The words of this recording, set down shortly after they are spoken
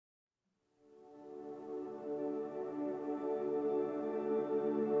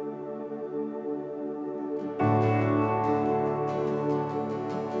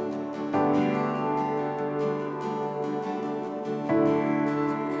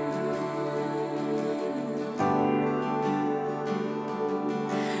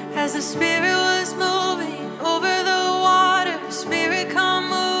As the Spirit was moving over the water, Spirit, come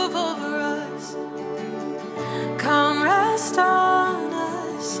move over us. Come rest on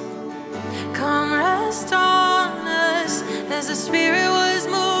us. Come rest on us. As the Spirit was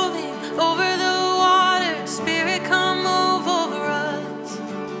moving over the water, Spirit, come move over us.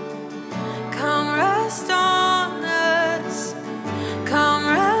 Come rest on us. Come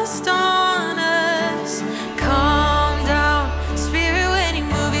rest on us. Come down, Spirit, when you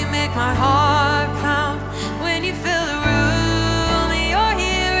move, you make my heart pound. When you fill the room, you're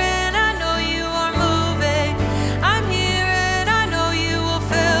here and I know you are moving. I'm here and I know you will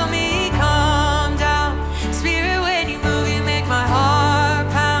fill me. Come down, Spirit, when you move, you make my heart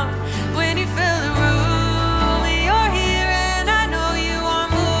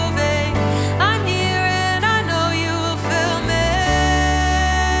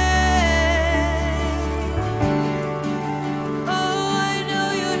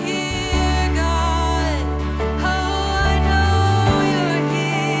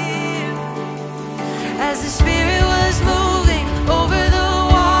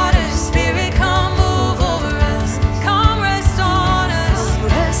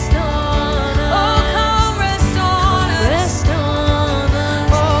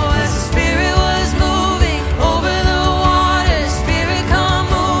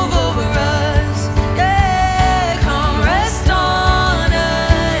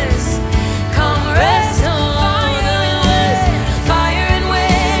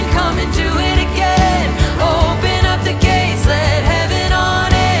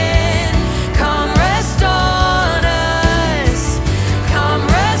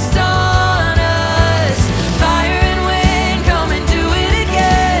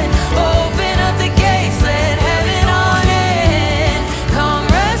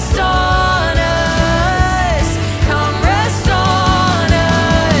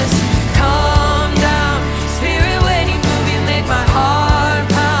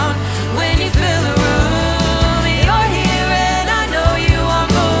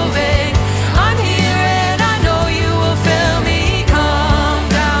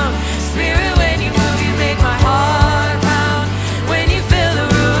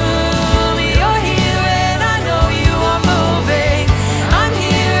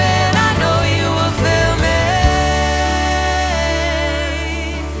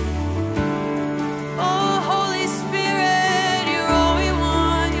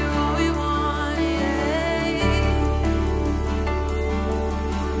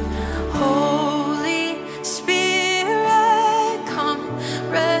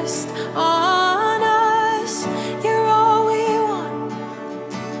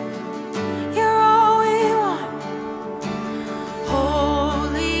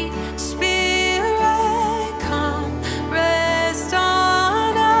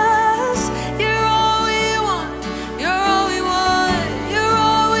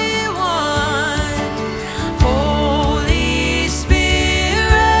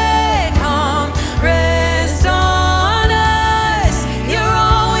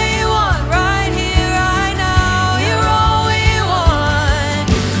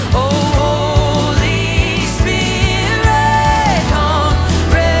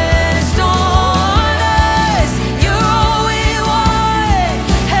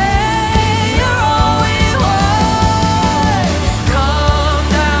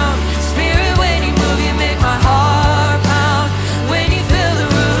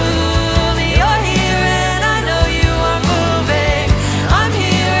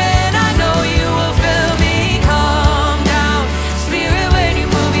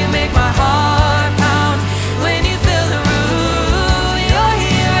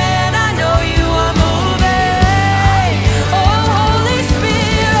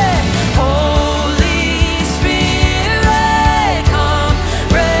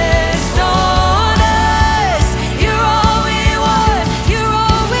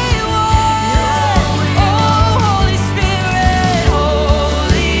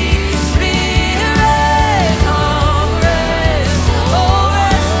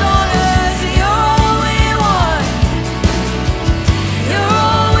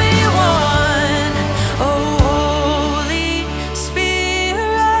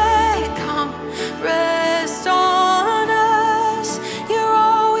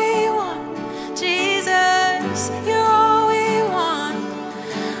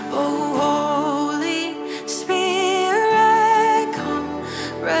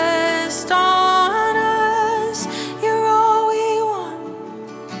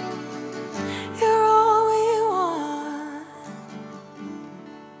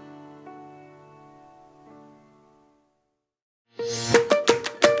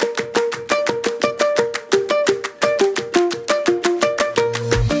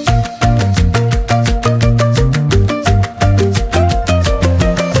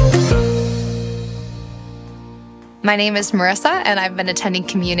My name is Marissa, and I've been attending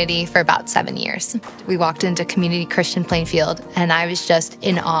Community for about 7 years. We walked into Community Christian Plainfield, and I was just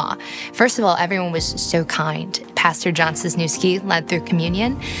in awe. First of all, everyone was so kind. Pastor John Cisniewski led through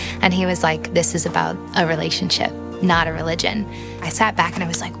communion, and he was like, this is about a relationship, not a religion. I sat back and I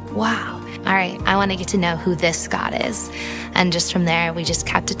was like, wow. All right, I want to get to know who this God is. And just from there, we just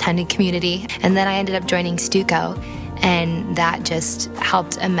kept attending Community. And then I ended up joining Stuco, and that just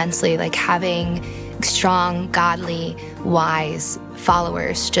helped immensely, like having strong, godly, wise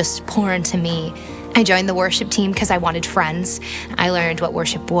followers just pour into me. I joined the worship team because I wanted friends. I learned what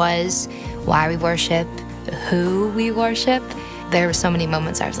worship was, why we worship, who we worship. There were so many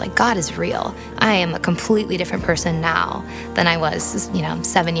moments I was like, God is real. I am a completely different person now than I was,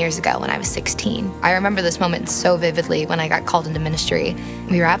 7 years ago when I was 16. I remember this moment so vividly when I got called into ministry.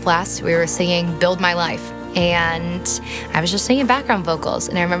 We were at Blast, we were singing Build My Life, and I was just singing background vocals.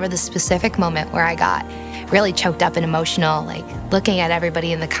 And I remember the specific moment where I got really choked up and emotional, like looking at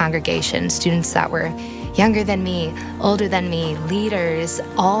everybody in the congregation, students that were younger than me, older than me, leaders,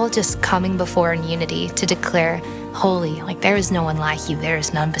 all just coming before in unity to declare, holy, like there is no one like you, there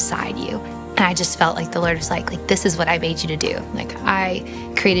is none beside you. And I just felt like the Lord was like, this is what I made you to do. Like I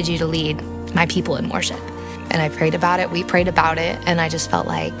created you to lead my people in worship. And I prayed about it, we prayed about it, and I just felt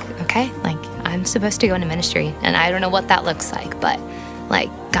like, okay, like I'm supposed to go into ministry. And I don't know what that looks like, but like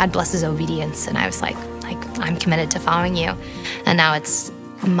God blesses obedience. And I was like I'm committed to following you. And now it's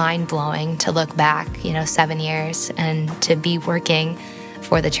mind-blowing to look back, 7 years and to be working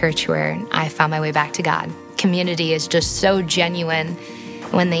for the church where I found my way back to God. Community is just so genuine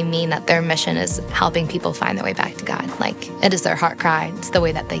when they mean that their mission is helping people find their way back to God. Like it is their heart cry. It's the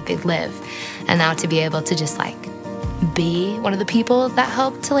way that they live. And now to be able to just like be one of the people that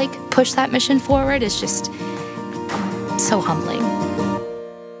help to like push that mission forward is just so humbling.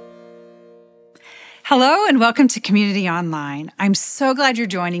 Hello and welcome to Community Online. I'm so glad you're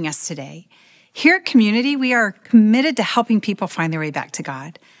joining us today. Here at Community, we are committed to helping people find their way back to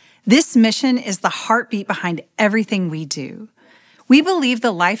God. This mission is the heartbeat behind everything we do. We believe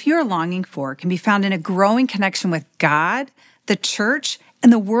the life you are longing for can be found in a growing connection with God, the church,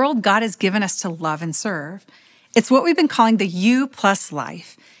 and the world God has given us to love and serve. It's what we've been calling the U plus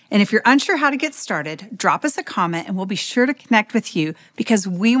life. And if you're unsure how to get started, drop us a comment and we'll be sure to connect with you because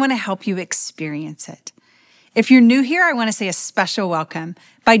we want to help you experience it. If you're new here, I want to say a special welcome.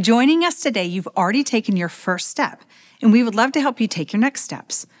 By joining us today, you've already taken your first step, and we would love to help you take your next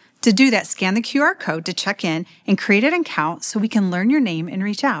steps. To do that, scan the QR code to check in and create an account so we can learn your name and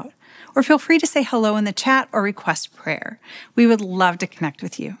reach out. Or feel free to say hello in the chat or request prayer. We would love to connect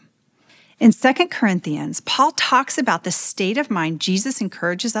with you. In 2 Corinthians, Paul talks about the state of mind Jesus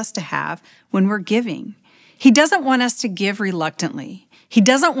encourages us to have when we're giving. He doesn't want us to give reluctantly. He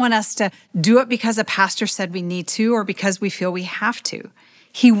doesn't want us to do it because a pastor said we need to or because we feel we have to.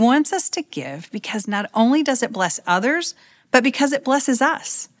 He wants us to give because not only does it bless others, but because it blesses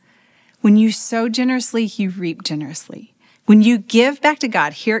us. When you sow generously, you reap generously. When you give back to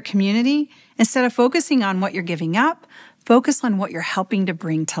God here at Community, instead of focusing on what you're giving up, focus on what you're helping to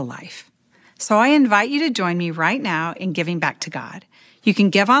bring to life. So I invite you to join me right now in giving back to God. You can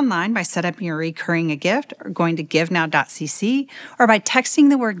give online by setting up your recurring a gift or going to givenow.cc or by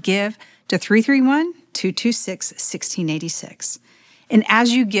texting the word give to 331-226-1686. And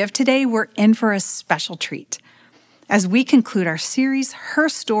as you give today, we're in for a special treat. As we conclude our series, Her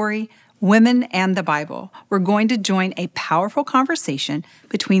Story, Women and the Bible, we're going to join a powerful conversation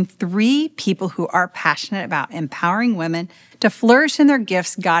between three people who are passionate about empowering women to flourish in their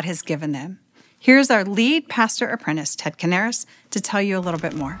gifts God has given them. Here's our lead pastor apprentice, Ted Canaris, to tell you a little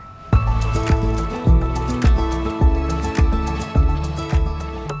bit more.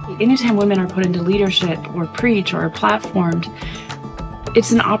 Anytime women are put into leadership or preach or are platformed,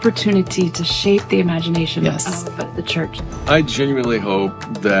 it's an opportunity to shape the imagination of the church. I genuinely hope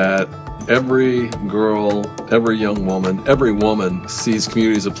that every girl, every young woman, every woman sees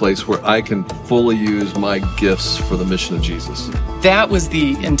Community as a place where I can fully use my gifts for the mission of Jesus. That was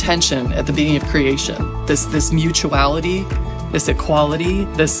the intention at the beginning of creation, this mutuality, this equality,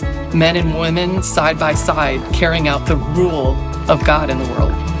 this men and women side by side carrying out the rule of God in the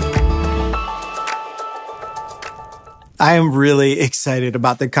world. I am really excited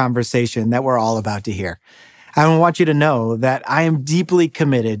about the conversation that we're all about to hear. I want you to know that I am deeply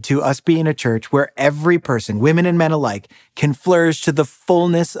committed to us being a church where every person, women and men alike, can flourish to the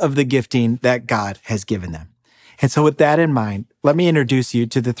fullness of the gifting that God has given them. And so with that in mind, let me introduce you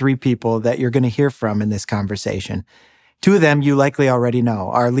to the three people that you're going to hear from in this conversation. Two of them you likely already know,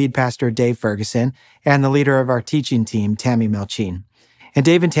 our lead pastor, Dave Ferguson, and the leader of our teaching team, Tammy Melchin. And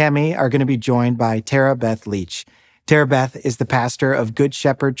Dave and Tammy are going to be joined by Tara Beth Leach. Tara Beth is the pastor of Good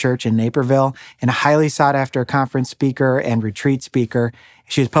Shepherd Church in Naperville and a highly sought-after conference speaker and retreat speaker.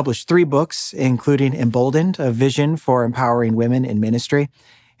 She has published 3 books, including Emboldened, a vision for empowering women in ministry.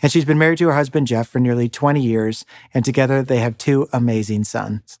 And she's been married to her husband, Jeff, for nearly 20 years, and together they have 2 amazing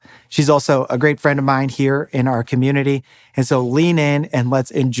sons. She's also a great friend of mine here in our community, and so lean in and let's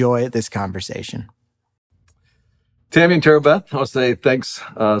enjoy this conversation. Tammy and Tara Beth, I want to say thanks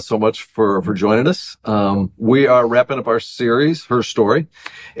so much for joining us. We are wrapping up our series, Her Story,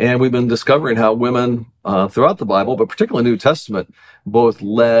 and we've been discovering how women throughout the Bible, but particularly New Testament, both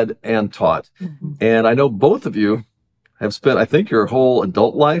led and taught. Mm-hmm. And I know both of you have spent, I think, your whole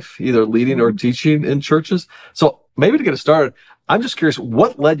adult life either leading or teaching in churches. So maybe to get us started, I'm just curious,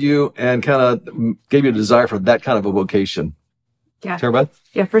 what led you and kind of gave you a desire for that kind of a vocation? Yeah. Tara Beth?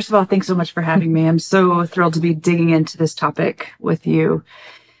 Yeah, first of all, thanks so much for having me. I'm so thrilled to be digging into this topic with you.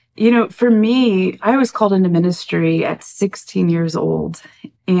 You know, for me, I was called into ministry at 16 years old.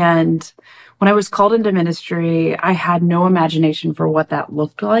 And when I was called into ministry, I had no imagination for what that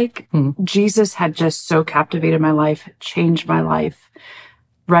looked like. Mm-hmm. Jesus had just so captivated my life, changed my life,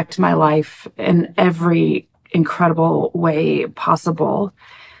 wrecked my life in every incredible way possible,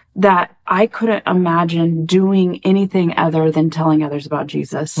 that I couldn't imagine doing anything other than telling others about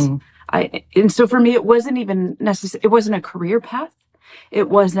Jesus. And so for me, it wasn't even necessary. It wasn't a career path. It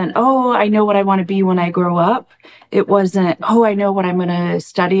wasn't, oh, I know what I want to be when I grow up. It wasn't, oh, I know what I'm going to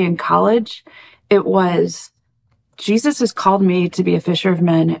study in college. It was, Jesus has called me to be a fisher of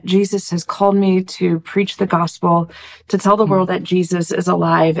men. Jesus has called me to preach the gospel, to tell the world that Jesus is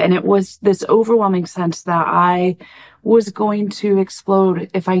alive. And it was this overwhelming sense that I was going to explode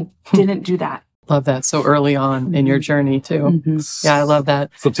if I didn't do that. Love that. So early on in your journey too. Mm-hmm. Yeah, I love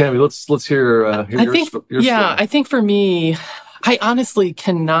that. So Tammy, let's hear your story. I think for me, I honestly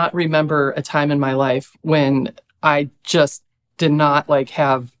cannot remember a time in my life when I just did not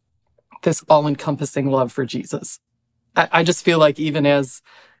have this all-encompassing love for Jesus. I just feel like even as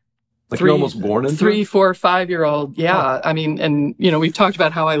you're almost born into 3, 4, 5-year-old. Yeah. I mean, and we've talked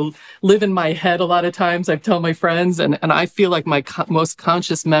about how I live in my head a lot of times. I tell my friends, and I feel like my most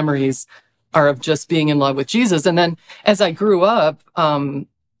conscious memories are of just being in love with Jesus. And then as I grew up,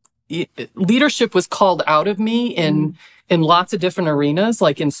 leadership was called out of me in lots of different arenas,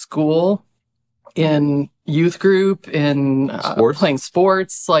 like in school, in youth group, in playing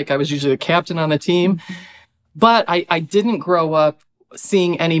sports. Like I was usually the captain on the team. But I didn't grow up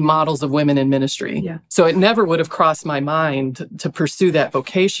seeing any models of women in ministry. Yeah. So it never would have crossed my mind to pursue that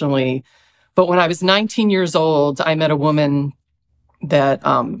vocationally. But when I was 19 years old, I met a woman that,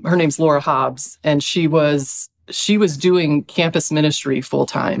 her name's Laura Hobbs, and she was doing campus ministry full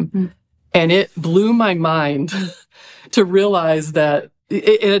time. Mm. And it blew my mind to realize that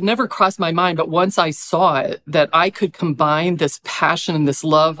it had never crossed my mind, but once I saw it, that I could combine this passion and this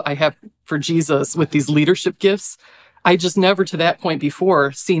love I have for Jesus with these leadership gifts. I just never to that point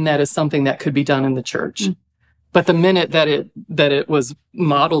before seen that as something that could be done in the church. Mm-hmm. But the minute that it was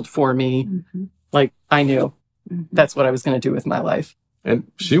modeled for me, I knew that's what I was going to do with my life. And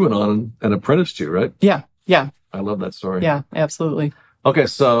she went on and apprenticed you, right? Yeah. Yeah. I love that story. Yeah, absolutely. Okay.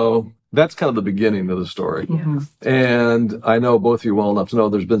 So that's kind of the beginning of the story. Mm-hmm. And I know both of you well enough to know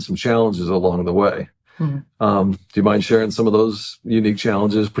there's been some challenges along the way. Mm-hmm. Do you mind sharing some of those unique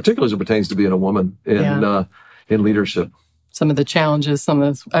challenges, particularly as it pertains to being a woman in leadership? Some of the challenges,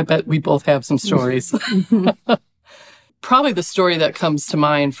 I bet we both have some stories. Probably the story that comes to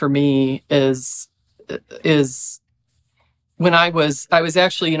mind for me is when I was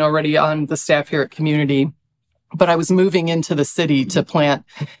actually, already on the staff here at Community, but I was moving into the city to plant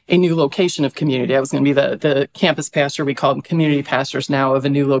a new location of Community. I was going to be the campus pastor, we call them community pastors now, of a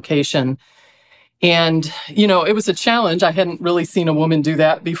new location. And, it was a challenge. I hadn't really seen a woman do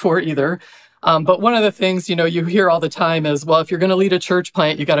that before either. But one of the things, you hear all the time is, well, if you're going to lead a church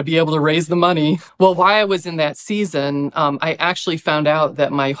plant, you got to be able to raise the money. Well, while I was in that season, I actually found out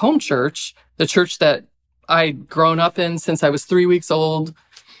that my home church, the church that I'd grown up in since I was 3 weeks old,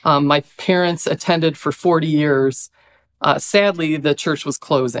 my parents attended for 40 years. Sadly, the church was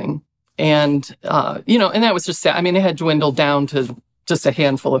closing. And, and that was just sad. I mean, it had dwindled down to just a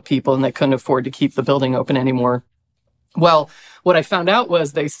handful of people, and they couldn't afford to keep the building open anymore. Well, what I found out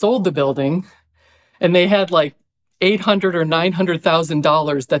was they sold the building, and they had $800,000 or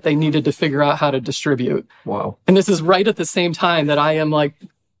 $900,000 that they needed to figure out how to distribute. Wow! And this is right at the same time that I am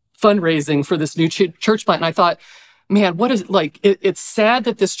fundraising for this new church plant. And I thought, man, what is it's sad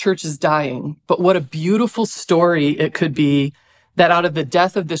that this church is dying, but what a beautiful story it could be that out of the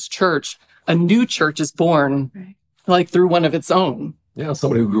death of this church, a new church is born. Right. Through one of its own. Yeah,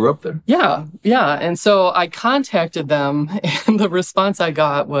 somebody who grew up there. Yeah. And so I contacted them, and the response I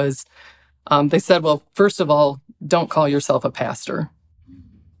got was, they said, well, first of all, don't call yourself a pastor,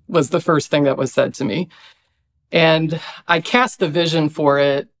 was the first thing that was said to me. And I cast the vision for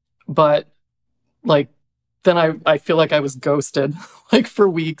it, but then I feel like I was ghosted for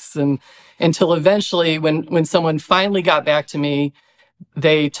weeks, and until eventually when someone finally got back to me,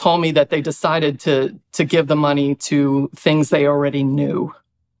 they told me that they decided to give the money to things they already knew.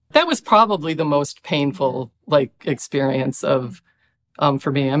 That was probably the most painful experience of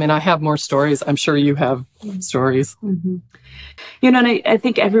for me. I mean, I have more stories. I'm sure you have stories. Mm-hmm. And I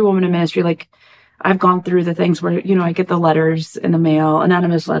think every woman in ministry, I've gone through the things where, I get the letters in the mail,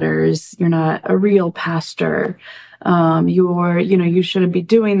 anonymous letters. You're not a real pastor. You shouldn't be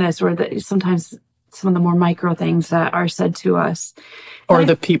doing this, or sometimes some of the more micro things that are said to us. Or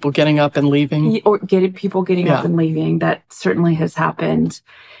the people getting up and leaving. Or people getting up and leaving. That certainly has happened.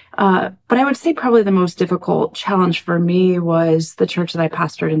 But I would say probably the most difficult challenge for me was the church that I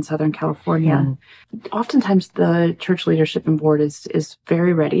pastored in Southern California. Oftentimes the church leadership and board is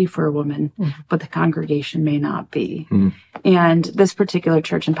very ready for a woman, but the congregation may not be. And this particular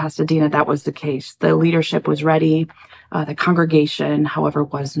church in Pasadena, that was the case. The leadership was ready. The congregation, however,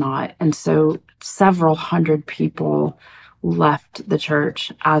 was not. And so several hundred people left the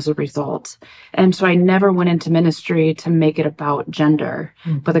church as a result. And so I never went into ministry to make it about gender,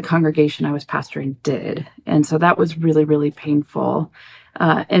 but the congregation I was pastoring did. And so that was really, really painful.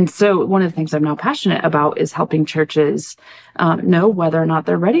 And so one of the things I'm now passionate about is helping churches know whether or not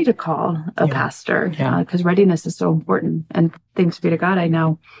they're ready to call a pastor, because readiness is so important. And thanks be to God, I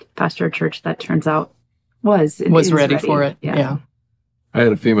now pastor a church that turns out was ready for it. Yeah. I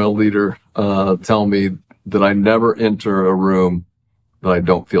had a female leader tell me that I never enter a room that I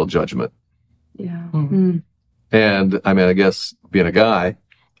don't feel judgment. Yeah. And I mean, I guess being a guy,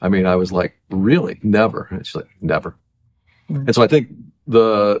 I was like, really? Never? And she's like, never. And so I think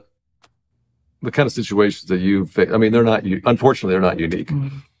the kind of situations that you face, they're not, unfortunately, they're not unique.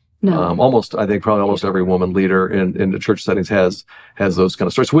 No. I think probably almost every woman leader in the church settings has those kind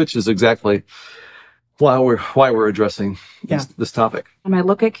of stories, which is exactly why we're addressing this topic. And I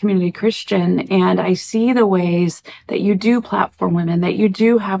look at Community Christian and I see the ways that you do platform women, that you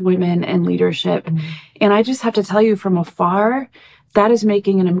do have women in leadership. And I just have to tell you from afar, that is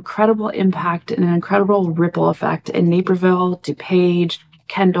making an incredible impact and an incredible ripple effect in Naperville, DuPage,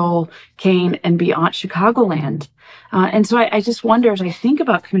 Kendall, Kane, and beyond Chicagoland. And so I just wonder, as I think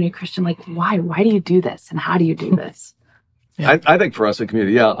about Community Christian, why do you do this? And how do you do this? I think for us at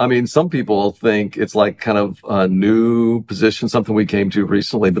Community, some people think it's kind of a new position, something we came to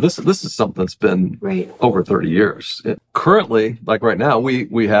recently, but this is something that's been over 30 years. Currently, right now,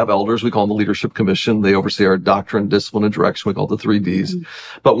 we have elders. We call them the Leadership Commission. They oversee our doctrine, discipline, and direction. We call it the 3 Ds.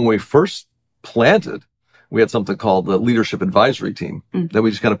 But when we first planted, we had something called the Leadership Advisory Team that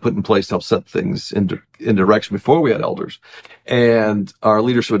we just kind of put in place to help set things in direction before we had elders. And our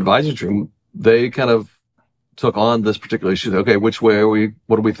Leadership Advisory Team, they kind of took on this particular issue. Okay, which way are we?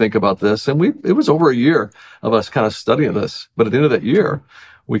 What do we think about this? And it was over a year of us kind of studying this. But at the end of that year,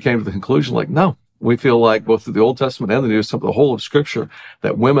 we came to the conclusion, no, we feel like both through the Old Testament and the New, the whole of Scripture,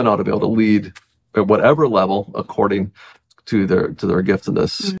 that women ought to be able to lead at whatever level according to their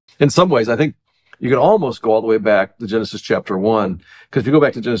giftedness. In some ways, I think you can almost go all the way back to Genesis chapter 1. Because if you go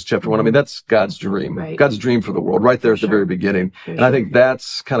back to Genesis chapter 1, that's God's dream. God's dream for the world right there at the very beginning. And I think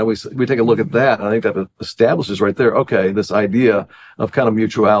that's kind of, we take a look at that. And I think that establishes right there, okay, this idea of kind of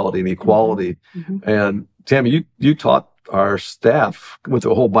mutuality and equality. And Tammy, you taught our staff with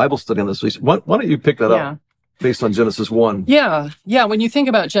a whole Bible study on this. Why don't you pick that up? Based on Genesis 1. Yeah. When you think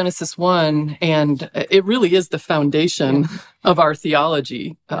about Genesis 1, and it really is the foundation of our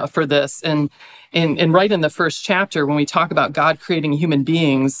theology for this. And right in the first chapter, when we talk about God creating human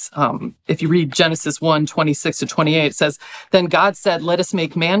beings, if you read Genesis 1, 26 to 28, it says, "Then God said, let us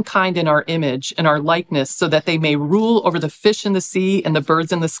make mankind in our image and our likeness so that they may rule over the fish in the sea and the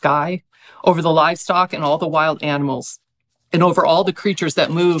birds in the sky, over the livestock and all the wild animals, and over all the creatures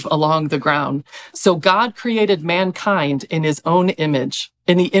that move along the ground. So God created mankind in his own image.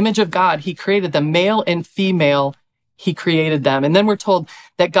 In the image of God, he created them, male and female, he created them." And then we're told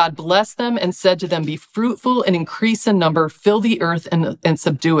that God blessed them and said to them, "Be fruitful and increase in number, fill the earth and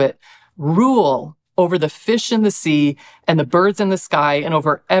subdue it. Rule over the fish in the sea and the birds in the sky and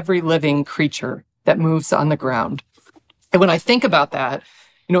over every living creature that moves on the ground." And when I think about that,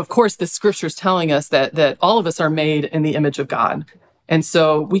 of course, the scripture is telling us that all of us are made in the image of God. And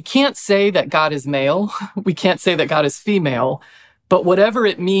so we can't say that God is male. We can't say that God is female. But whatever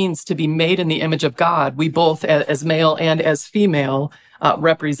it means to be made in the image of God, we both, as male and as female,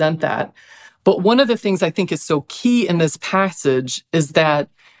 represent that. But one of the things I think is so key in this passage is that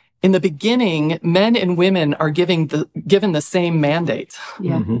in the beginning, men and women are given the same mandate.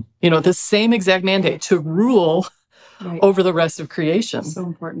 Yeah. The same exact mandate to rule over the rest of creation. So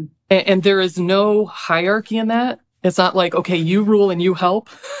important. And there is no hierarchy in that. It's not like, okay, you rule and you help.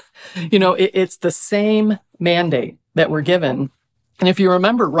 It's the same mandate that we're given. And if you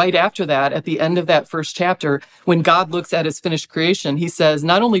remember right after that, at the end of that first chapter, when God looks at his finished creation, he says,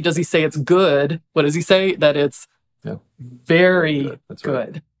 not only does he say it's good, what does he say? That it's very good.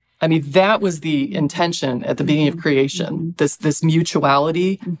 Right. I mean, that was the intention at the beginning of creation, this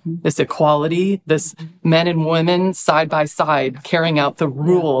mutuality, this equality, this men and women side by side carrying out the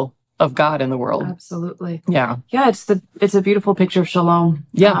rule of God in the world. Absolutely. Yeah. Yeah, it's a beautiful picture of shalom.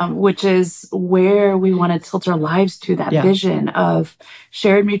 Yeah. Which is where we want to tilt our lives to, that vision of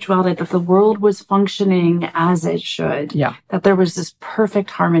shared mutuality, that the world was functioning as it should. Yeah. That there was this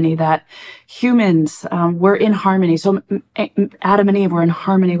perfect harmony, that humans were in harmony. So Adam and Eve were in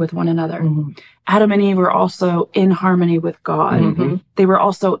harmony with one another. Adam and Eve were also in harmony with God. They were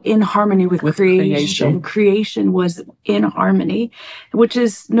also in harmony with creation. Creation was in harmony, which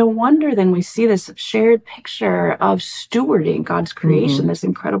is no wonder then we see this shared picture of stewarding God's creation, this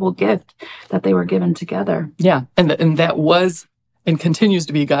incredible gift that they were given together. Yeah. And that was and continues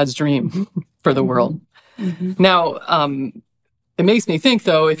to be God's dream for the world. Now, it makes me think,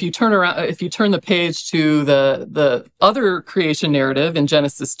 though, if you turn the page to the other creation narrative in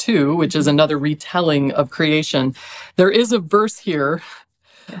Genesis 2, which is another retelling of creation, there is a verse here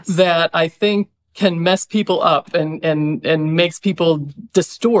that I think can mess people up and makes people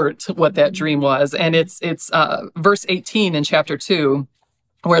distort what that dream was. And it's verse 18 in chapter 2,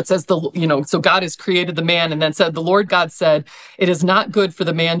 where it says, so God has created the man and then said, the Lord God said, it is not good for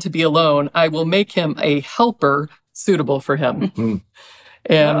the man to be alone. I will make him a helper suitable for him.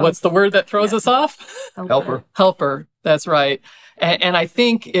 And what's the word that throws us off? Helper. That's right. And I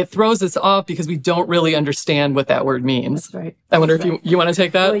think it throws us off because we don't really understand what that word means. That's right. I wonder if you want to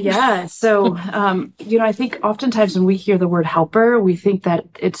take that? Well, yeah. So, I think oftentimes when we hear the word helper, we think that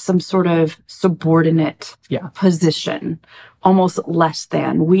it's some sort of subordinate position, almost less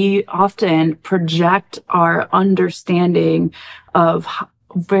than. We often project our understanding of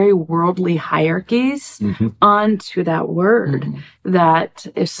very worldly hierarchies onto that word, that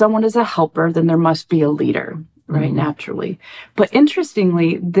if someone is a helper, then there must be a leader, right? Naturally. But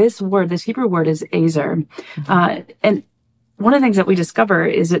interestingly, this Hebrew word is ezer. And one of the things that we discover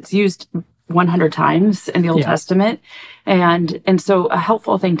is it's used 100 times in the Old Testament. And so a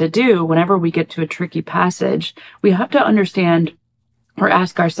helpful thing to do whenever we get to a tricky passage, we have to understand or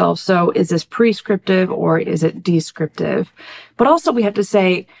ask ourselves, so is this prescriptive or is it descriptive? But also we have to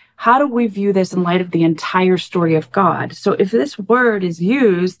say, how do we view this in light of the entire story of God? So if this word is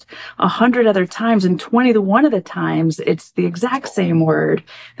used 100 other times and 21 of the times it's the exact same word,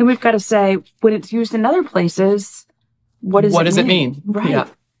 then we've got to say, when it's used in other places, what does it mean? Right. Yeah.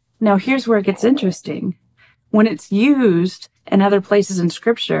 Now here's where it gets interesting. When it's used in other places in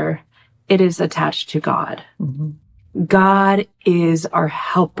Scripture, it is attached to God. God is our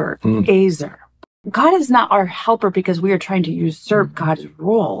helper, ezer. God is not our helper because we are trying to usurp God's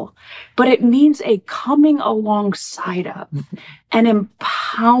role, but it means a coming alongside of, and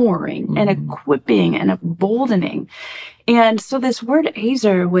empowering, and equipping, and emboldening. And so this word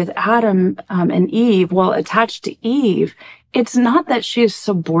ezer with Adam and Eve, well, attached to Eve, it's not that she is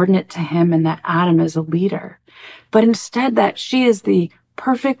subordinate to him and that Adam is a leader, but instead that she is the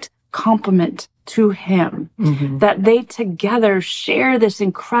perfect complement to him, that they together share this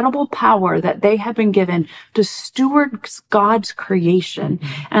incredible power that they have been given to steward God's creation,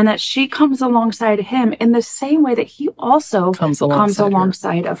 and that she comes alongside him in the same way that he also comes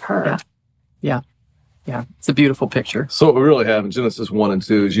alongside of her. Yeah. It's a beautiful picture. So what we really have in Genesis 1 and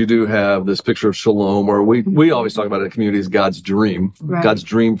 2 is you do have this picture of shalom, where we always talk about it in community as God's dream. Right. God's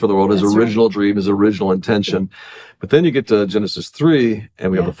dream for the world, his original dream, his original intention. But then you get to Genesis 3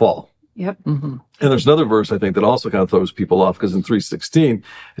 and we have the fall. Yep. And there's another verse, I think, that also kind of throws people off, because in 3:16,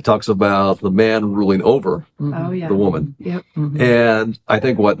 it talks about the man ruling over the woman. Yep. And I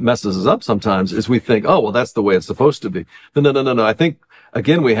think what messes us up sometimes is we think, oh, well, that's the way it's supposed to be. No. I think,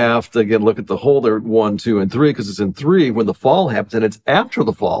 again, we have to, look at the whole there, 1, 2, and 3, because it's in 3 when the fall happens, and it's after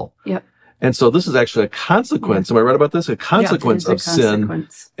the fall. Yep. And so this is actually a consequence. Am I right about this? A consequence of sin,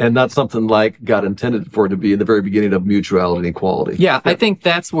 and not something like God intended for it to be in the very beginning of mutuality and equality. Yeah, I think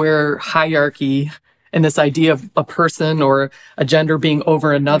that's where hierarchy and this idea of a person or a gender being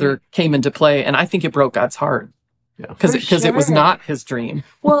over another came into play. And I think it broke God's heart. Because it was not his dream.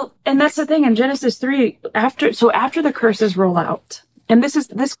 Well, and that's the thing in Genesis 3, after the curses roll out, and this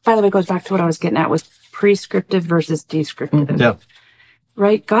by the way goes back to what I was getting at with prescriptive versus descriptive. Yeah.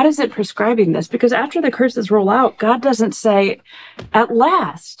 Right? God isn't prescribing this because after the curses roll out, God doesn't say, at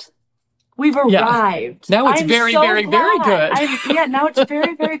last, we've arrived. Now it's very, very, very good. Now it's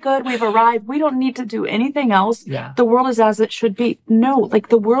very, very good. We've arrived. We don't need to do anything else. Yeah. The world is as it should be. No, like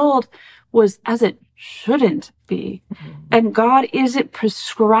the world was as it shouldn't be. Mm-hmm. And God isn't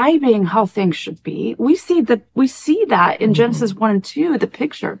prescribing how things should be. We see that in Genesis 1 and 2, the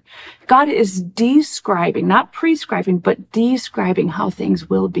picture. God is describing, not prescribing, but describing how things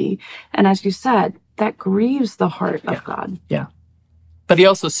will be. And as you said, that grieves the heart of God. Yeah. But he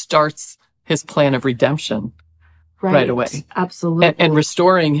also starts his plan of redemption right away. Absolutely. And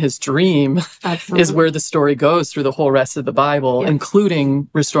restoring his dream is where the story goes through the whole rest of the Bible, including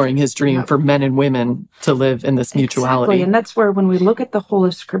restoring his dream for men and women to live in this mutuality. Exactly. And that's where, when we look at the whole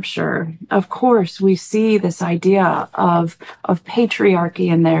of Scripture, of course, we see this idea of patriarchy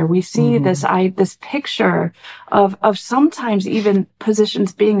in there. We see this picture of sometimes even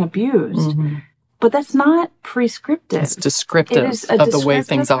positions being abused. Mm-hmm. But that's not prescriptive. It's descriptive of the way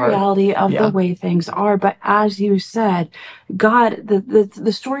things are. Reality of the way things are. But as you said, God,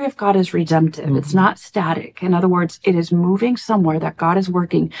 the story of God is redemptive. Mm-hmm. It's not static. In other words, it is moving somewhere that God is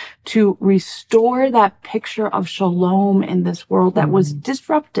working to restore that picture of shalom in this world that was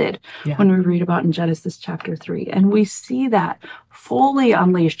disrupted when we read about in Genesis chapter 3. And we see that fully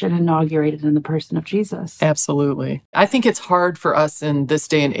unleashed and inaugurated in the person of Jesus. Absolutely. I think it's hard for us in this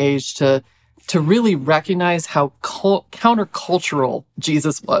day and age to really recognize how countercultural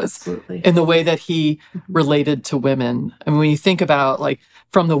Jesus was in the way that he related to women. I mean, when you think about, like,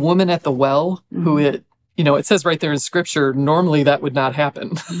 from the woman at the well, who it says right there in Scripture, normally that would not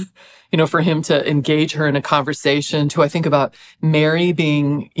happen. For him to engage her in a conversation, to, I think about Mary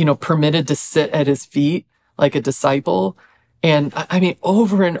being, permitted to sit at his feet like a disciple. And I mean,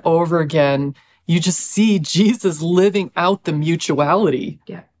 over and over again, you just see Jesus living out the mutuality.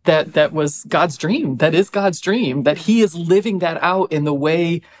 Yeah. That was God's dream. That is God's dream. That he is living that out in the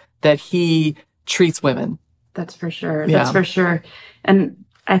way that he treats women. That's for sure. Yeah. That's for sure. And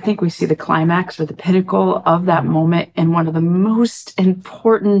I think we see the climax or the pinnacle of that moment in one of the most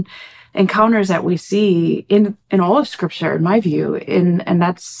important encounters that we see in all of Scripture, in my view, and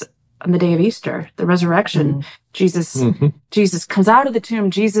that's on the day of Easter, the resurrection. Jesus comes out of the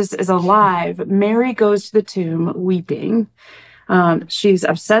tomb. Jesus is alive. Mary goes to the tomb weeping. She's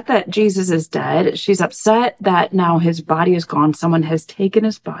upset that Jesus is dead. She's upset that now his body is gone. Someone has taken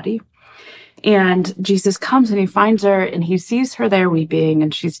his body. And Jesus comes and he finds her and he sees her there weeping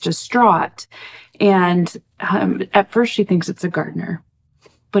and she's distraught. And at first she thinks it's a gardener.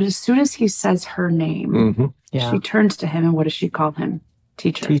 But as soon as he says her name, she turns to him and what does she call him?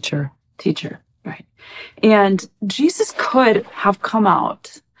 Teacher. Right. And Jesus could have come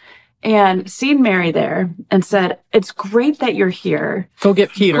out and seen Mary there and said, it's great that you're here. Go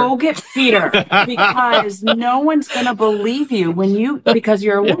get Peter. Because no one's going to believe you because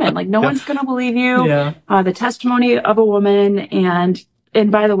you're a woman. Like, no one's going to believe you. Yeah. The testimony of a woman. And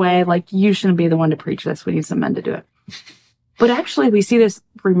by the way, like, you shouldn't be the one to preach this. We need some men to do it. But actually, we see this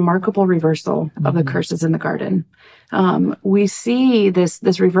remarkable reversal of the curses in the garden. We see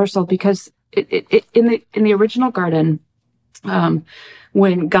this reversal because in the original garden,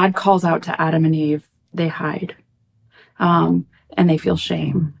 when God calls out to Adam and Eve, they hide, and they feel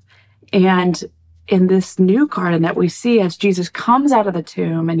shame. And in this new garden that we see as Jesus comes out of the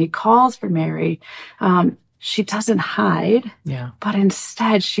tomb and he calls for Mary, she doesn't hide, but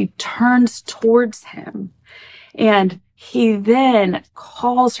instead she turns towards him. And he then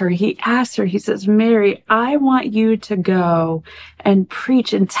calls her, he asks her, he says, Mary, I want you to go and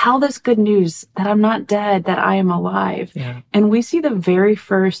preach and tell this good news that I'm not dead, that I am alive. Yeah. And we see the very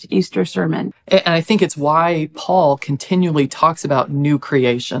first Easter sermon. And I think it's why Paul continually talks about new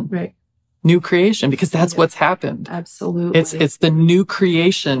creation. Right. New creation, because that's what's happened. Absolutely. It's the new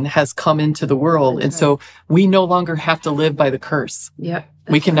creation has come into the world. And so we no longer have to live by the curse. Yep.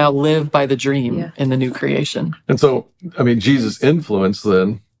 We can now live by the dream in the new creation. And so, I mean, Jesus' influence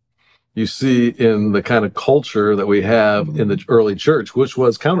then, you see in the kind of culture that we have in the early church, which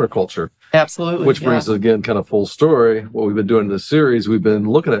was counterculture. Absolutely. Which brings us again, kind of full story. What we've been doing in this series, we've been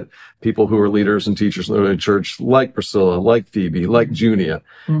looking at people who are leaders and teachers in the early church, like Priscilla, like Phoebe, like Junia.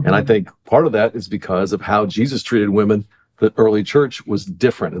 And I think part of that is because of how Jesus treated women the early church was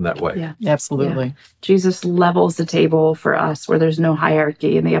different in that way. Yeah. Absolutely. Jesus levels the table for us where there's no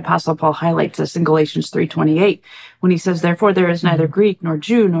hierarchy. And the Apostle Paul highlights this in Galatians 3:28 when he says, therefore there is neither Greek nor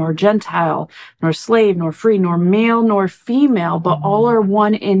Jew nor Gentile nor slave nor free nor male nor female, but all are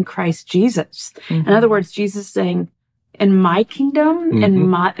one in Christ Jesus. In other words, Jesus is saying, in my kingdom, in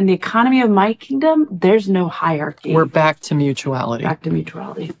the economy of my kingdom, there's no hierarchy. We're back to mutuality. Back to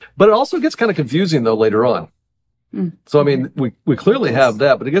mutuality. But it also gets kind of confusing though later on. So, I mean, we clearly have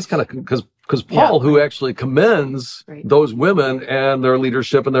that, but it gets kind of, because Paul, who actually commends those women and their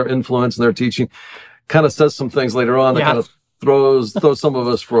leadership and their influence and their teaching, kind of says some things later on that kind of throws some of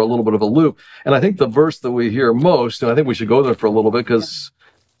us for a little bit of a loop. And I think the verse that we hear most, and I think we should go there for a little bit because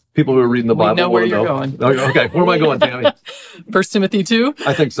people who are reading the Bible know where you're going. Okay, where am I going, Tammy? 1 Timothy 2?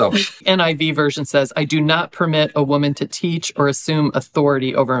 I think so. NIV version says, I do not permit a woman to teach or assume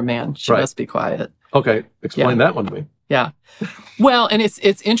authority over a man. She must be quiet. Okay, explain that one to me. Yeah. Well, and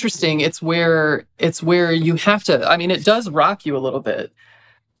it's interesting. It's where you have to, I mean, it does rock you a little bit.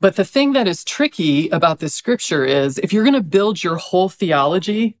 But the thing that is tricky about this scripture is if you're going to build your whole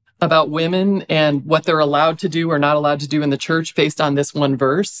theology about women and what they're allowed to do or not allowed to do in the church based on this one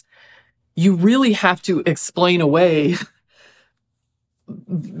verse, you really have to explain away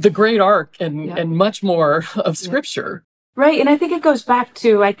the great arc and much more of scripture. Right. And I think it goes back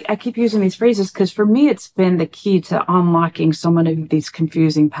to, I keep using these phrases because for me, it's been the key to unlocking so many of these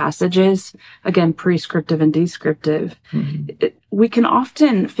confusing passages. Again, prescriptive and descriptive. We can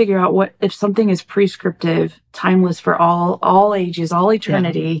often figure out what, if something is prescriptive, timeless for all ages, all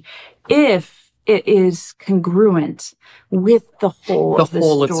eternity, if it is congruent with the whole of the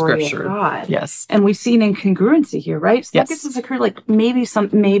story of God. Yes. And we see an incongruency here, right? So that gets us occur like maybe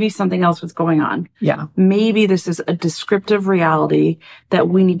something else was going on. Yeah. Maybe this is a descriptive reality that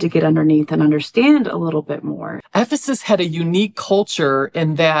we need to get underneath and understand a little bit more. Ephesus had a unique culture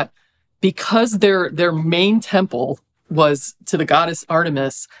in that because their main temple was to the goddess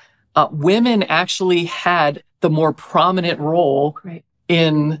Artemis, women actually had the more prominent role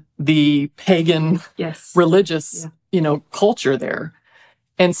in the pagan religious, culture there.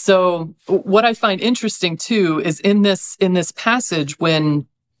 And so what I find interesting too is in this passage when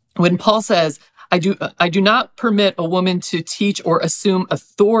Paul says, I do not permit a woman to teach or assume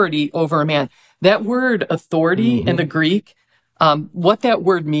authority over a man. That word authority in the Greek, what that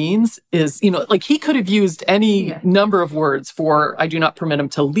word means is, like he could have used any number of words for, I do not permit him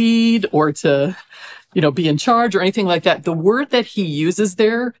to lead or to, be in charge or anything like that. The word that he uses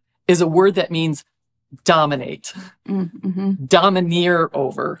there is a word that means dominate, domineer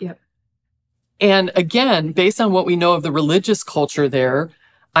over. And again, based on what we know of the religious culture there,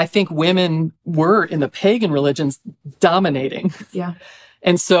 I think women were in the pagan religions dominating.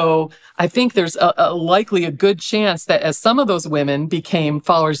 And so I think there's likely a good chance that as some of those women became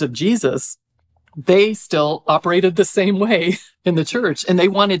followers of Jesus, they still operated the same way in the church and they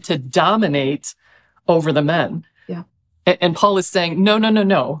wanted to dominate over the men. And Paul is saying, no. In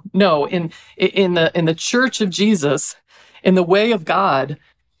the church of Jesus, in the way of God,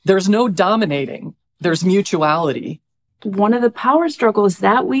 there's no dominating. There's mutuality. One of the power struggles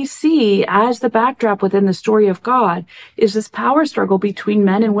that we see as the backdrop within the story of God is this power struggle between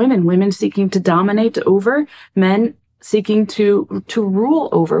men and women seeking to dominate over, men seeking to rule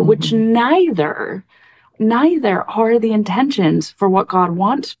over, which neither are the intentions for what God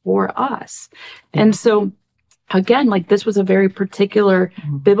wants for us. And so again, like this was a very particular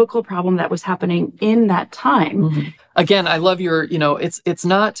biblical problem that was happening in that time. Again, I love your, it's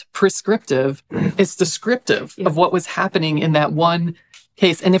not prescriptive, it's descriptive of what was happening in that one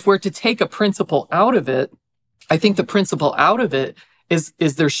case. And if we're to take a principle out of it, I think the principle out of it is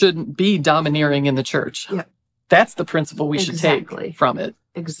there shouldn't be domineering in the church. That's the principle we should take from it.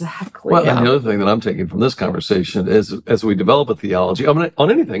 Well, and the other thing that I'm taking from this conversation is as we develop a theology on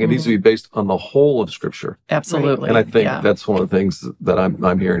anything, it needs to be based on the whole of Scripture. Absolutely. And I think that's one of the things that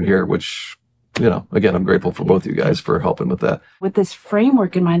I'm hearing here, which, again, I'm grateful for both you guys for helping with that. With this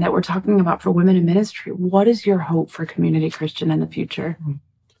framework in mind that we're talking about for women in ministry, what is your hope for Community Christian in the future?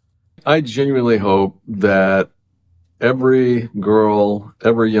 I genuinely hope that every girl,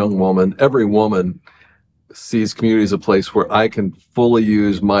 every young woman, every woman sees community as a place where I can fully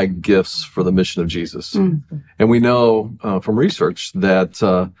use my gifts for the mission of Jesus. And we know from research that,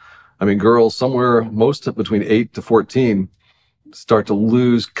 girls somewhere between 8 to 14 start to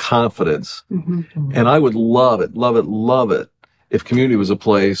lose confidence. And I would love it if community was a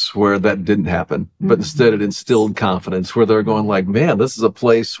place where that didn't happen, but instead it instilled confidence where they're going like, man, this is a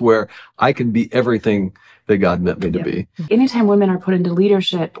place where I can be everything that God meant me to be. Anytime women are put into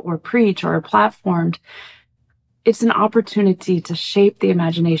leadership or preach or are platformed, it's an opportunity to shape the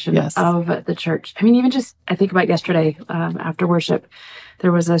imagination Yes. of the church. I mean, even just, I think about yesterday after worship,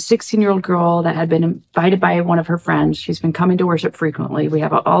 there was a 16-year-old girl that had been invited by one of her friends. She's been coming to worship frequently. We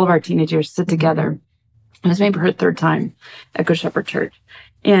have all of our teenagers sit together. It was maybe her third time at Good Shepherd Church.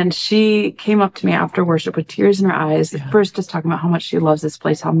 And she came up to me after worship with tears in her eyes, first just talking about how much she loves this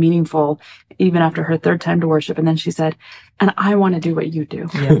place, how meaningful, even after her third time to worship. And then she said, and I want to do what you do.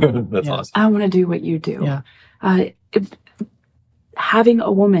 That's awesome. I want to do what you do. Yeah. Having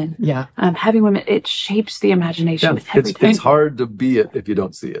a woman, Yeah. having women, it shapes the imagination. Yeah, every time. it's hard to be it if you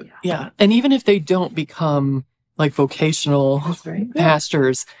don't see it. Yeah. And even if they don't become like vocational That's right.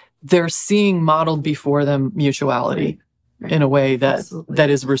 pastors, they're seeing modeled before them mutuality in a way that Absolutely. that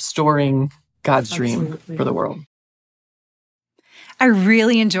is restoring God's dream Absolutely. for the world. I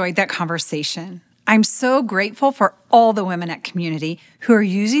really enjoyed that conversation. I'm so grateful for all the women at Community who are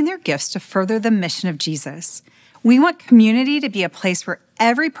using their gifts to further the mission of Jesus. We want Community to be a place where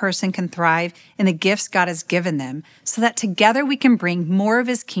every person can thrive in the gifts God has given them so that together we can bring more of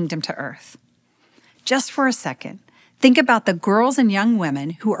his kingdom to earth. Just for a second, think about the girls and young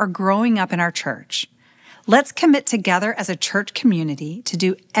women who are growing up in our church. Let's commit together as a church community to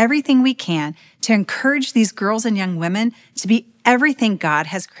do everything we can to encourage these girls and young women to be everything God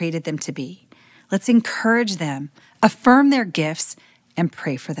has created them to be. Let's encourage them, affirm their gifts, and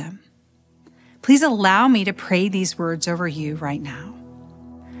pray for them. Please allow me to pray these words over you right now.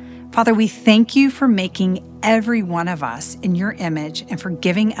 Father, we thank you for making every one of us in your image and for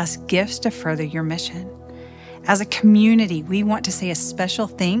giving us gifts to further your mission. As a community, we want to say a special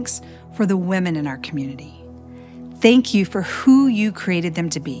thanks for the women in our community. Thank you for who you created them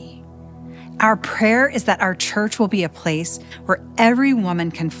to be. Our prayer is that our church will be a place where every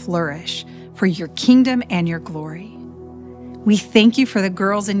woman can flourish for your kingdom and your glory. We thank you for the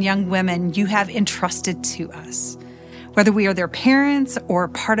girls and young women you have entrusted to us. Whether we are their parents or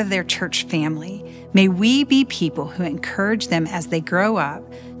part of their church family, may we be people who encourage them as they grow up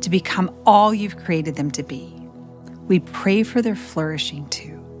to become all you've created them to be. We pray for their flourishing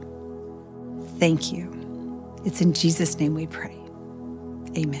too. Thank you. It's in Jesus' name we pray.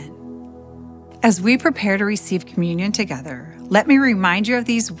 Amen. As we prepare to receive communion together, let me remind you of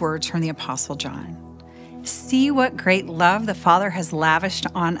these words from the Apostle John. See what great love the Father has lavished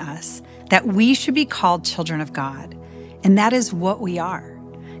on us, that we should be called children of God. And that is what we are.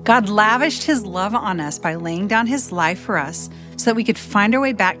 God lavished his love on us by laying down his life for us so that we could find our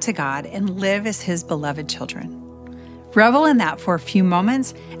way back to God and live as his beloved children. Revel in that for a few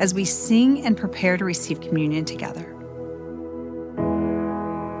moments as we sing and prepare to receive communion together.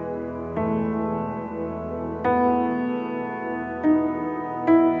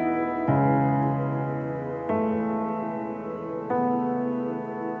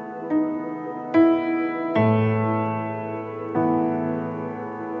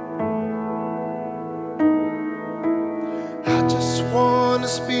 I just want to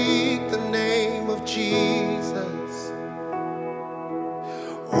speak the name of Jesus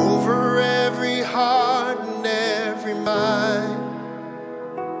over every heart and every mind.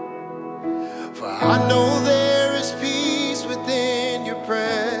 For I know there is peace within your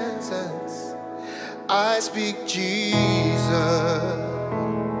presence. I speak Jesus.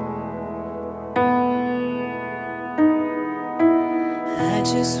 I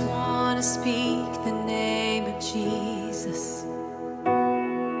just want to speak the name of Jesus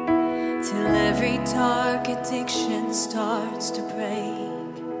till every dark addiction starts to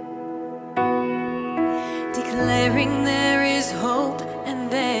break, declaring there is hope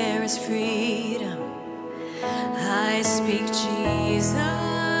and there is freedom. I speak Jesus.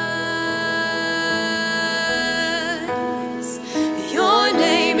 Your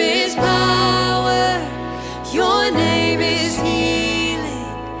name is power, your name is healing,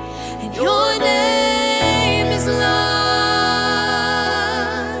 and your name is life.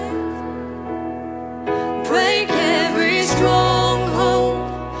 Break every stronghold,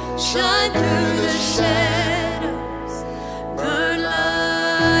 shine through the shadows, burn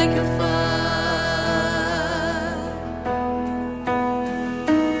like a fire.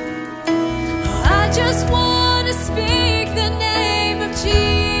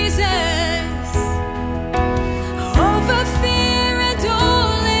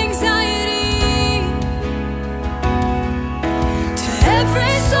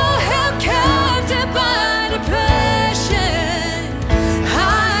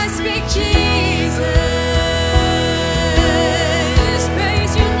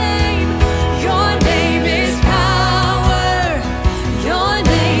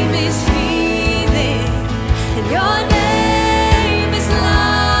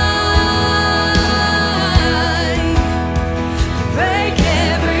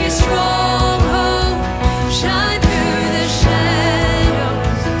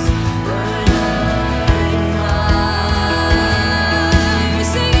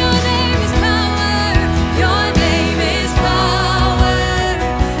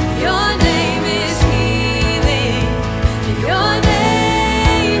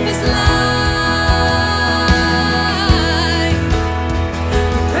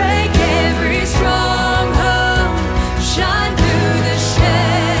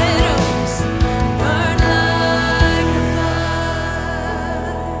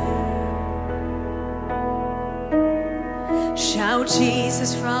 shout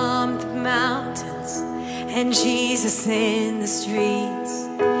Jesus from the mountains, and Jesus in the streets,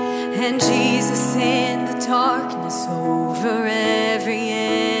 and Jesus in the darkness over every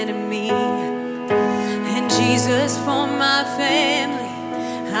enemy, and Jesus for my family.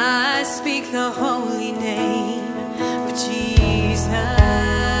 I speak the holy name of Jesus.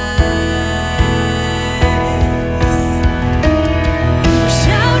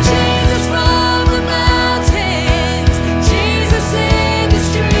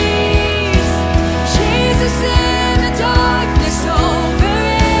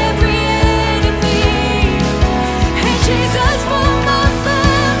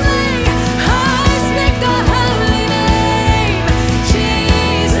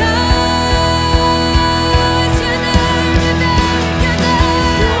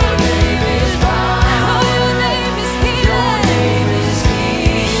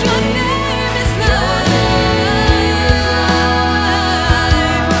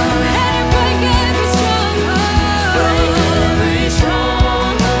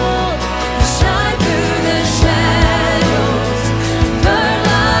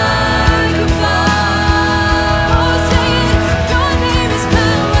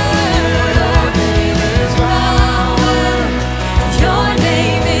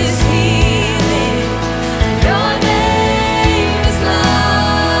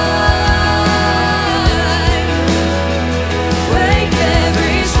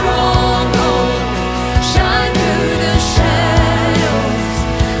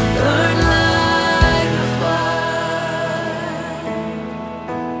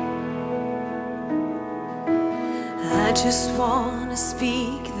 I just want to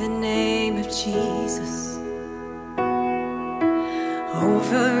speak the name of Jesus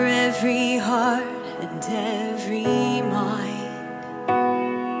over every heart and every mind,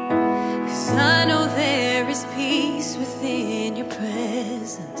 'cause I know there is peace within your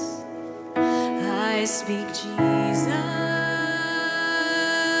presence. I speak Jesus.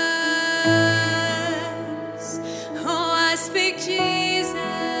 Oh, I speak Jesus.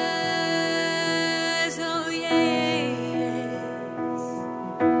 Oh, yes.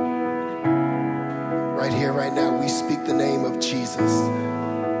 Right here, right now, we speak the name of Jesus,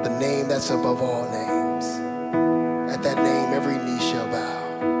 the name that's above all names. At that name, every knee shall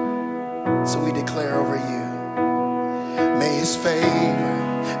bow. So we declare over you, may his favor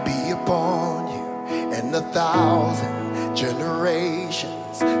be upon you and 1,000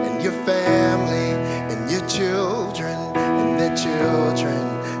 generations, and your family, and your children, and their children,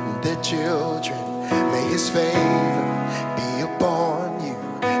 and their children. May his favor be upon you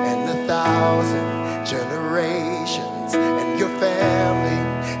and 1,000 generations, and your family,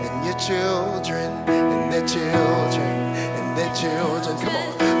 and your children, and their children, and their children. Come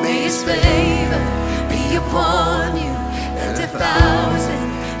on. May his favor be upon you and 1,000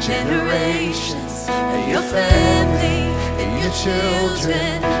 generations, and your family, and your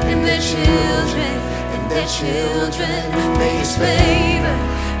children, and their children, and their children. May his favor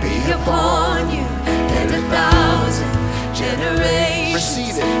be upon you and 1,000 generations.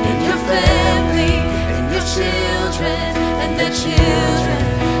 Receive it. And your family, and your children, and their children,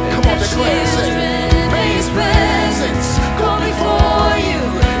 and Come on, their declare, say, children. May his presence go before you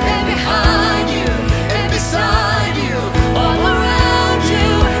and behind you and beside you, all around you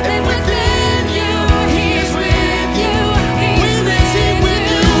and within you. He is with you. He is with you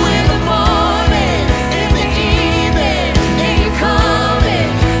in the morning, in the evening, and you're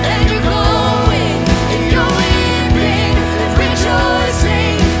coming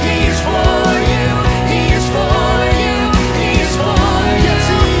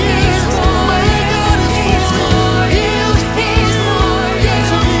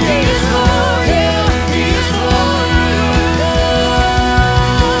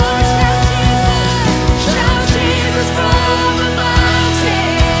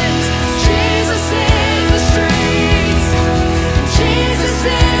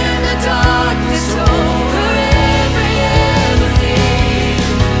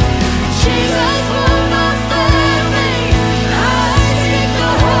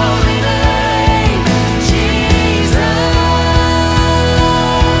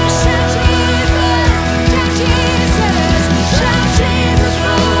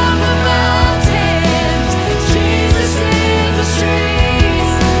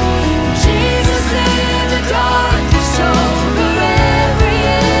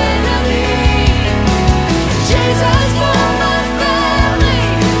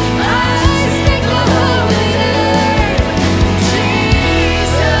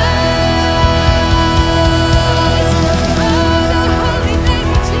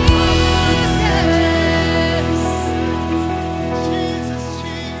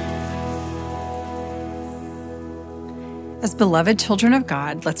beloved children of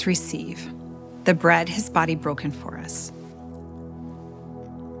God, let's receive the bread his body broken for us.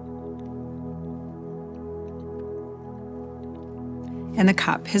 And the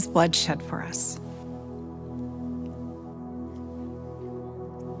cup his blood shed for us.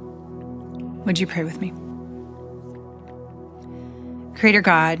 Would you pray with me? Creator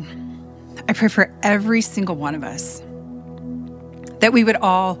God, I pray for every single one of us that we would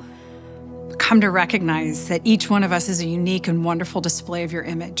all come to recognize that each one of us is a unique and wonderful display of your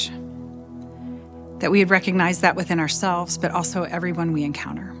image. That we would recognize that within ourselves, but also everyone we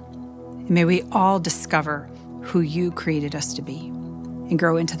encounter. And may we all discover who you created us to be and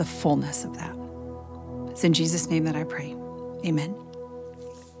grow into the fullness of that. It's in Jesus' name that I pray. Amen.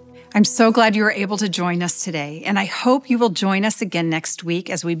 I'm so glad you were able to join us today, and I hope you will join us again next week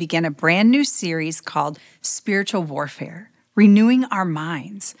as we begin a brand new series called Spiritual Warfare, Renewing Our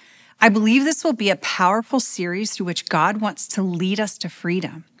Minds. I believe this will be a powerful series through which God wants to lead us to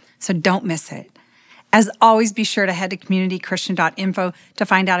freedom, so don't miss it. As always, be sure to head to communitychristian.info to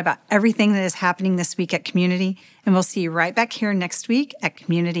find out about everything that is happening this week at Community, and we'll see you right back here next week at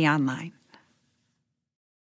Community Online.